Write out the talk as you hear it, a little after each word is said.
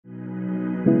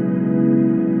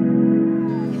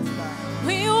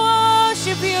We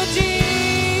worship you,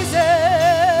 Jesus.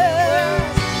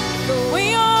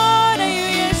 We honor you,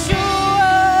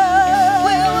 Yeshua.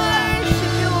 We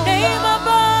worship you, Name Lord.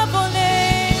 above all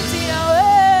names, Yeshua.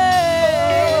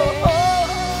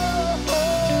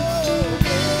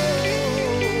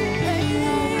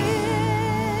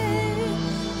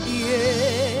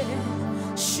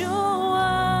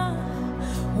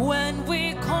 When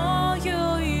we call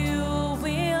you, you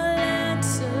will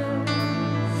answer.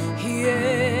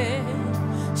 Yeshua,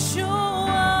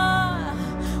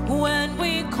 when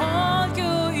we call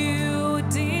you, you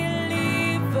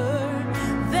deliver.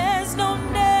 There's no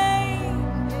name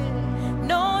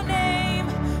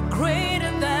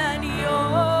greater than yours.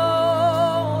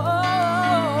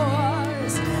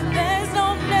 There's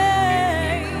no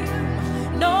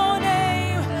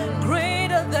name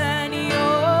greater than yours.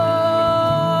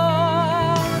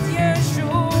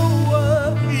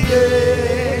 Yeshua.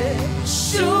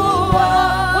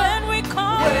 Yeshua, when we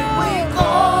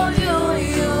call you,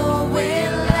 you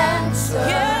will answer.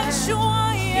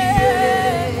 Yeshua,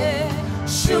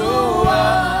 Yeshua,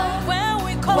 when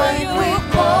we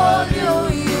call you,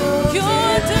 you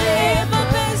deliver.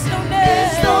 There's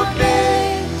no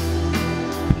name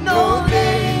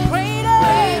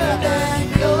greater than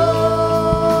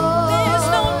yours. There's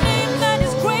no name that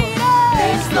is greater.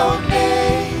 There's no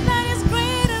name that is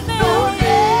greater than yours.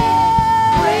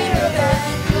 Greater than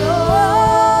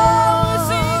yours.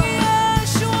 Sing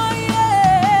Yeshua,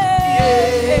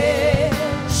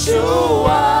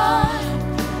 Yeshua.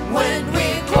 When we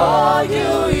call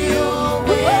you, you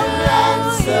will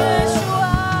answer.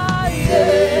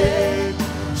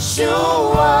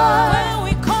 Yeshua, when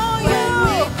we call you,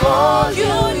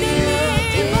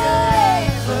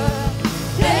 deliver.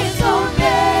 There's no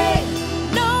name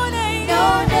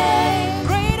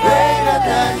greater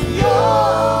than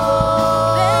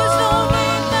yours. There's no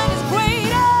name that is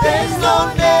greater. There's no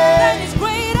name that is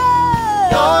greater.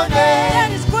 No name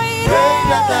that is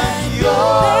greater than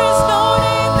yours. There is no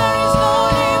name that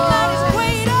is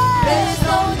greater. There's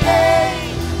no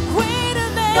name greater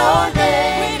than yours.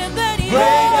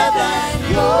 Greater than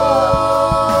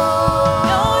yours.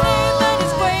 No name that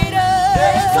is greater.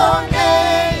 There's no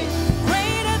name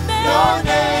greater than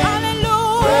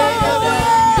hallelujah. Greater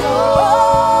than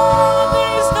yours.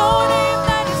 There is no name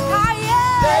that is higher.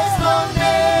 There's no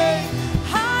name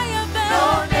higher than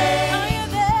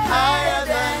higher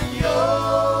than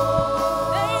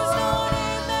yours. There is no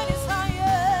name that is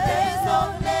higher. There's no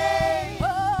name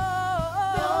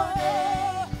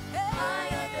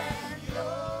higher than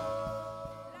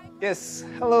yours. Yes,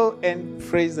 hello and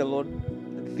praise the Lord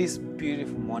this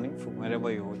beautiful morning from wherever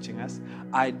you're watching us.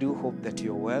 I do hope that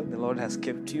you're well. The Lord has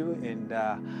kept you, and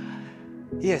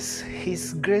yes,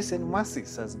 His grace and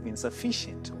mercies has been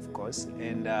sufficient, of course,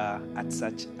 and at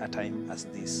such a time as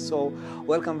this. So,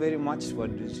 welcome very much to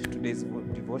today's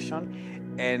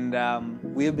devotion, and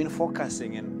we have been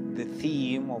focusing, and the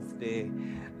theme of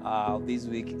this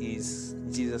week is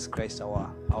Jesus Christ,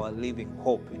 our living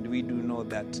hope, and we do know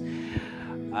that.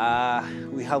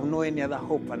 We have no any other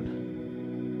hope,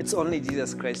 and it's only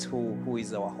Jesus Christ who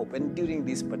is our hope. And during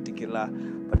this particular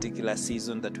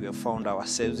season that we have found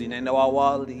ourselves in, and our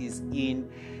world is in,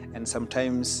 and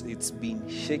sometimes it's been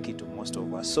shaky to most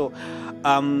of us. So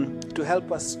to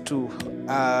help us to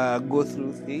go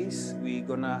through this,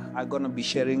 are gonna be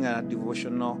sharing a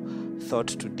devotional thought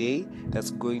today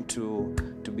that's going to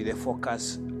be the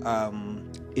focus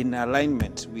in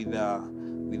alignment with the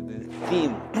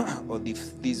theme of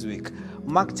this week.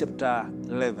 Mark chapter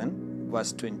 11,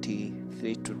 verse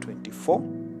 23 to 24.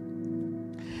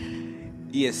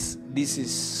 Yes, this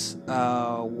is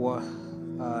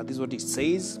what it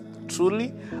says.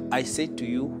 Truly, I say to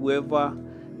you, whoever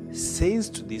says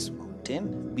to this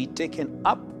mountain, be taken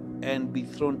up and be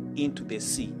thrown into the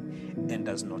sea, and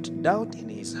does not doubt in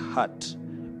his heart,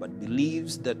 but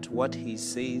believes that what he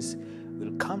says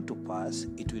will come to pass,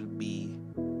 it will be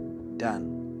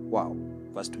done. Wow.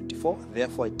 Verse 24,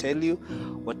 therefore I tell you,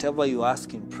 whatever you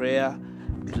ask in prayer,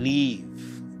 believe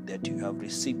that you have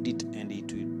received it and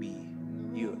it will be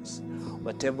yours.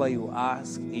 Whatever you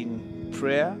ask in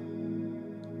prayer,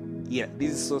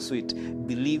 this is so sweet.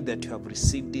 Believe that you have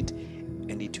received it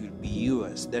and it will be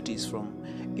yours. That is from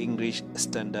English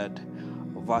Standard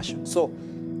Version. So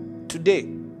today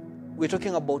we're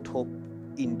talking about hope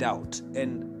in doubt,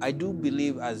 and I do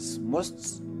believe, as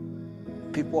most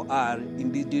people are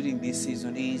during this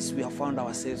season, is we have found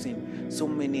ourselves in so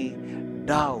many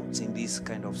doubts in this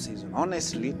kind of season.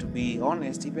 Honestly, to be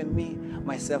honest, even me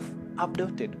myself, I've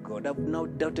doubted God. I've now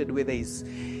doubted whether He's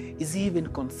Is he even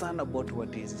concerned about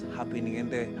what is happening and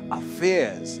the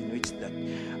affairs in which that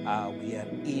we are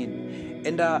in?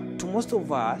 And to most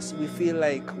of us, we feel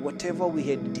like whatever we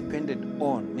had depended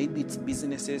on, maybe it's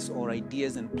businesses or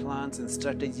ideas and plans and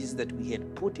strategies that we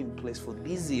had put in place for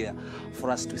this year for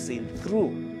us to sail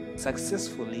through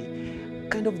successfully,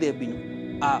 kind of they have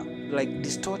been like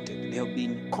distorted, they have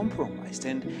been compromised,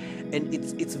 and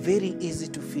it's very easy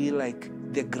to feel like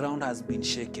the ground has been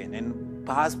shaken, and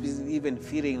perhaps even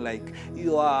feeling like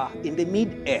you are in the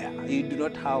mid-air. You do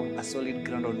not have a solid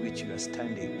ground on which you are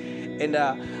standing. And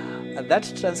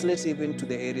that translates even to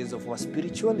the areas of our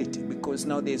spirituality, because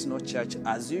now there is no church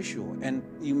as usual, and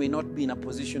you may not be in a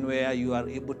position where you are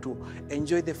able to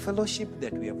enjoy the fellowship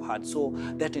that we have had. So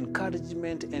that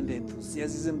encouragement and the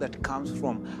enthusiasm that comes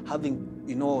from having,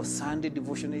 Sunday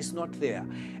devotion is not there,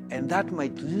 and that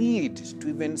might lead to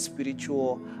even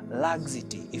spiritual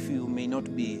laxity if you may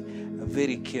not be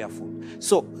very careful.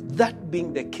 So that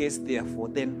being the case, therefore,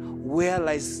 then where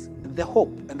lies the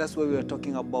hope? And that's why we are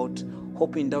talking about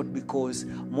hope in doubt, because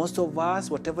most of us,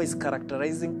 whatever is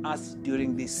characterizing us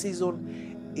during this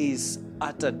season is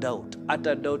utter doubt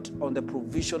on the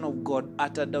provision of God,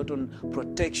 utter doubt on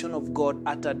protection of God,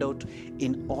 utter doubt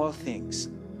in all things.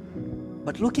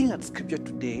 But looking at scripture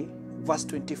today, verse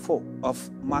 24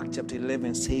 of Mark chapter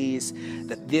 11 says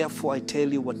that, therefore I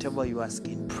tell you, whatever you ask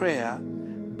in prayer,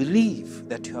 believe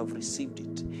that you have received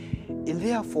it. And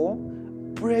therefore,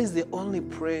 prayer is the only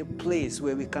place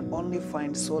where we can only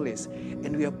find solace,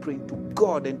 and we are praying to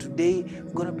God. And today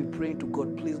we're going to be praying to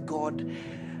God. Please, God,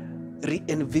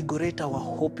 reinvigorate our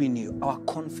hope in you, our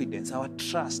confidence, our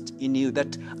trust in you,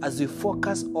 that as we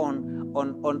focus on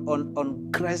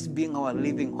Christ being our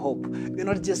living hope, we're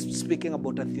not just speaking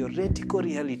about a theoretical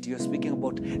reality, you're speaking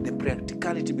about the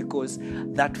practicality, because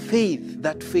that faith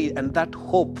and that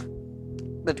hope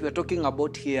that we are talking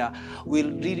about here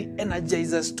will really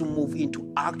energize us to move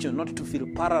into action, not to feel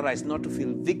paralyzed, not to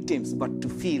feel victims, but to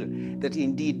feel that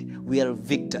indeed we are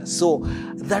victors. So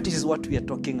that is what we are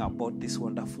talking about this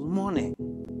wonderful morning.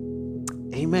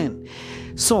 Amen.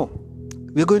 So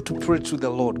we're going to pray to the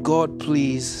Lord. God,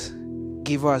 please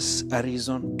give us a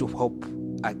reason to hope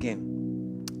again.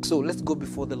 So let's go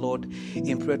before the Lord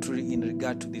in prayer in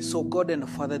regard to this. So God and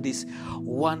Father, this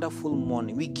wonderful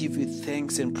morning, we give you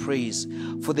thanks and praise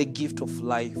for the gift of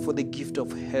life, for the gift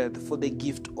of health, for the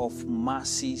gift of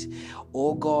mercy.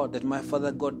 Oh God, that my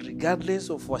Father God,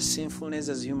 regardless of our sinfulness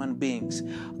as human beings,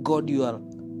 God, you are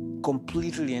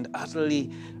completely and utterly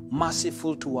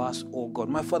merciful to us, oh God.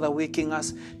 My Father, waking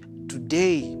us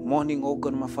today morning, oh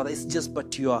God, my Father, it's just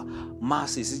but your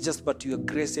mercies, it's just but your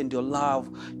grace and your love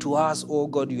to us, oh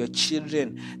God, your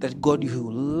children, that God,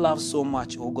 you love so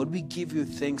much, oh God. We give you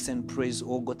thanks and praise,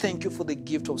 oh God. Thank you for the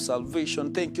gift of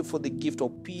salvation. Thank you for the gift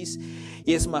of peace.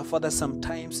 Yes, my Father,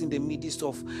 sometimes in the midst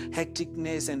of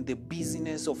hecticness and the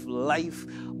busyness of life,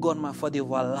 God, my Father,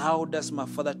 you've allowed us, my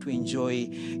Father, to enjoy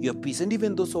your peace. And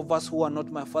even those of us who are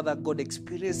not, my Father, God,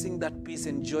 experiencing that peace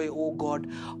and joy, oh God,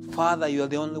 Father, you are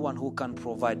the only one who can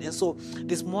provide. And so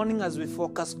this morning, as we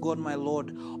focus, God, my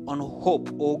Lord, on hope,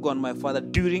 oh God, my Father,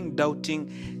 during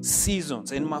doubting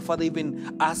seasons, and my Father,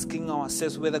 even asking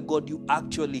ourselves whether, God, you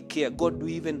actually care. God, do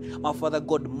even, my Father,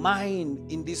 God,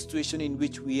 mind in this situation in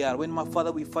which we are. When, my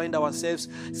Father, we find ourselves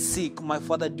sick, my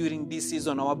Father, during this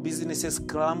season, our businesses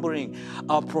crumbling,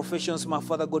 our professions, my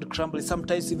Father, God, crumbling,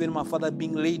 sometimes even, my Father,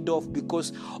 being laid off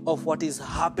because of what is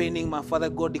happening, my Father,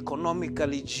 God,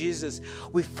 economically, Jesus,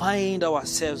 we find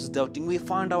ourselves doubting. We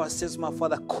find ourselves, my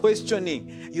Father,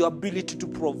 questioning your ability to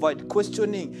provide,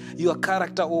 questioning your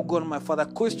character, oh God, my Father,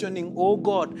 questioning, oh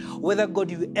God, whether,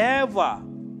 God, you ever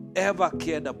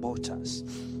cared about us.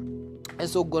 And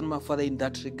so, God, my Father, in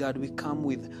that regard, we come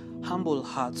with humble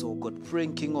hearts, oh God,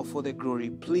 praying, King of all the glory,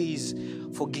 please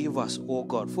forgive us, oh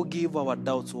God. Forgive our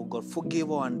doubts, oh God.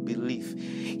 Forgive our unbelief.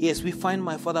 Yes, we find,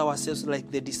 my Father, ourselves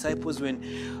like the disciples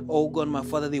when, oh God, my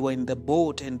Father, they were in the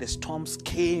boat and the storms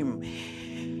came.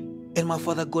 And my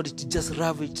Father God, it just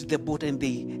ravaged the boat, and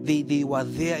they were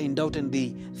there in doubt, and they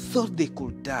thought they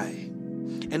could die.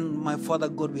 And my Father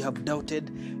God, we have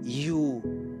doubted you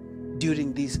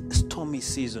during this stormy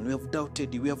season. We have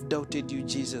doubted you. We have doubted you,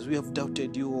 Jesus. We have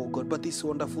doubted you, oh God. But this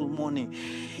wonderful morning,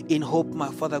 in hope, my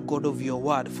Father God, of your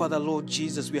word, Father, Lord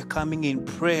Jesus, we are coming in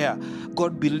prayer,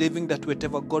 God, believing that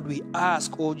whatever, God, we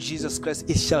ask, oh Jesus Christ,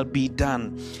 it shall be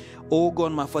done. Oh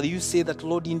God, my Father, you say that,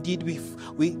 Lord, indeed we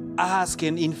ask,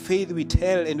 and in faith we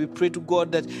tell, and we pray to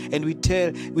God that, and we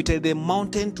tell the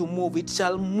mountain to move. It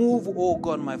shall move, oh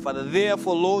God, my Father.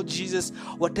 Therefore, Lord Jesus,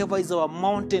 whatever is our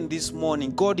mountain this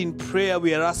morning, God, in prayer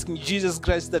we are asking Jesus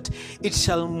Christ that it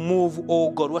shall move,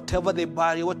 oh God. Whatever the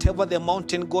barrier, whatever the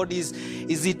mountain, God, is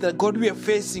it that, God, we are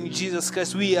facing, Jesus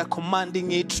Christ, we are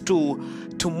commanding it to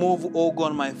move, oh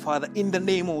God, my Father, in the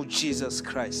name of Jesus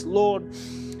Christ. Lord,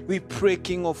 we pray,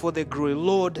 King of all the glory,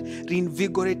 Lord,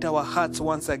 reinvigorate our hearts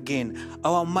once again,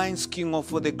 our minds, King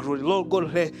of all the glory. Lord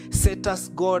God, set us,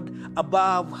 God,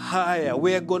 above, higher,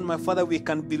 where, God, my Father, we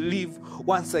can believe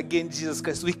once again, Jesus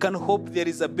Christ. We can hope there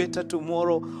is a better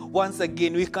tomorrow once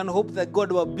again. We can hope that,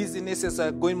 God, our businesses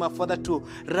are going, my Father, to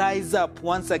rise up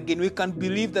once again. We can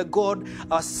believe that, God,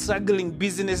 our struggling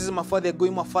businesses, my Father, are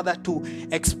going, my Father, to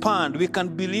expand. We can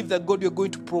believe that, God, you're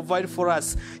going to provide for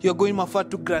us. You're going, my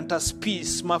Father, to grant us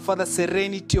peace, my Father,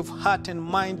 serenity of heart and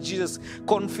mind, Jesus,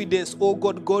 confidence, oh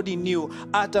God, God in you.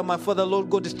 Utter, my Father, Lord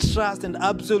God, trust and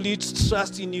absolute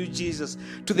trust in you, Jesus,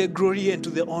 to the glory and to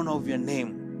the honor of your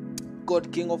name.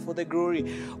 God, King of all the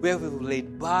glory, where we've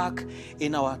laid back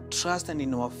in our trust and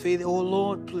in our faith, oh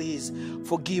Lord, please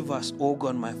forgive us, oh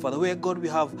God, my Father. Where, God, we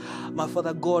have, my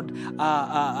Father, God,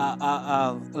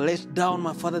 let down,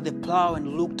 my Father, the plow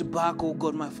and looked back, oh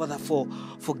God, my Father,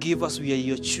 forgive us. We are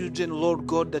your children, Lord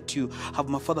God, that you have,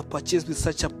 my Father, purchased with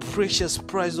such a precious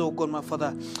price, oh God, my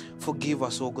Father. Forgive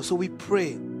us, oh God. So we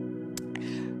pray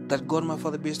that, God, my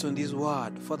Father, based on this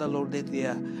word, Father, Lord,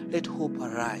 let hope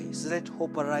arise. Let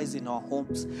hope arise in our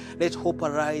homes. Let hope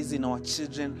arise in our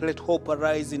children. Let hope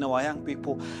arise in our young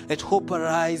people. Let hope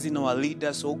arise in our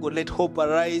leaders, oh God. Let hope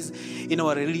arise in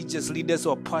our religious leaders,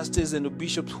 our pastors and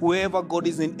bishops, whoever, God,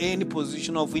 is in any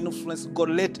position of influence, God,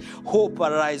 let hope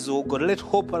arise, oh God. Let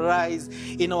hope arise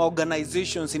in our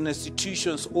organizations, in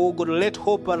institutions, oh God. Let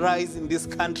hope arise in this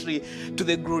country to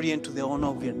the glory and to the honor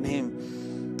of your name.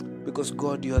 Because,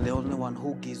 God, you are the only one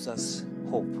who gives us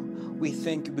hope. We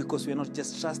thank you because we are not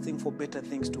just trusting for better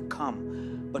things to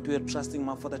come, but we are trusting,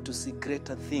 my Father, to see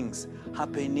greater things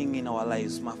happening in our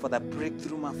lives. My Father,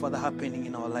 breakthrough, my Father, happening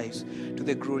in our lives to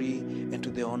the glory and to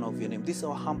the honor of your name. This is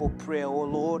our humble prayer, oh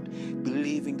Lord,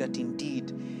 believing that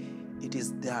indeed it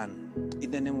is done. In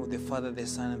the name of the Father, the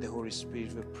Son, and the Holy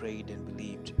Spirit, we prayed and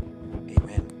believed.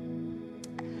 Amen.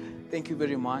 Thank you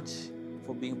very much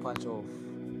for being part of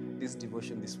this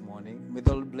devotion this morning. May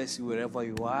the Lord bless you wherever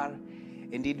you are.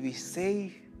 Indeed, we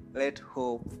say, let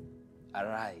hope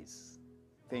arise.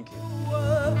 Thank you.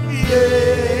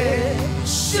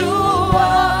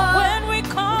 Yeshua, when we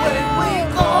call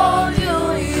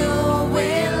you, you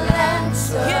will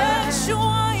answer.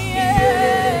 Yeshua,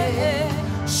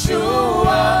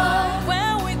 Yeshua,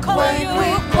 when we call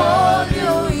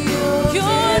you, you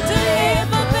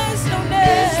deliver. There's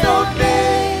no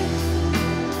name,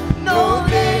 no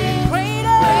name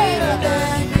greater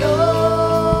than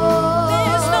yours.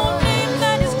 There's no name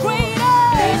that is greater.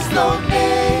 There's no name.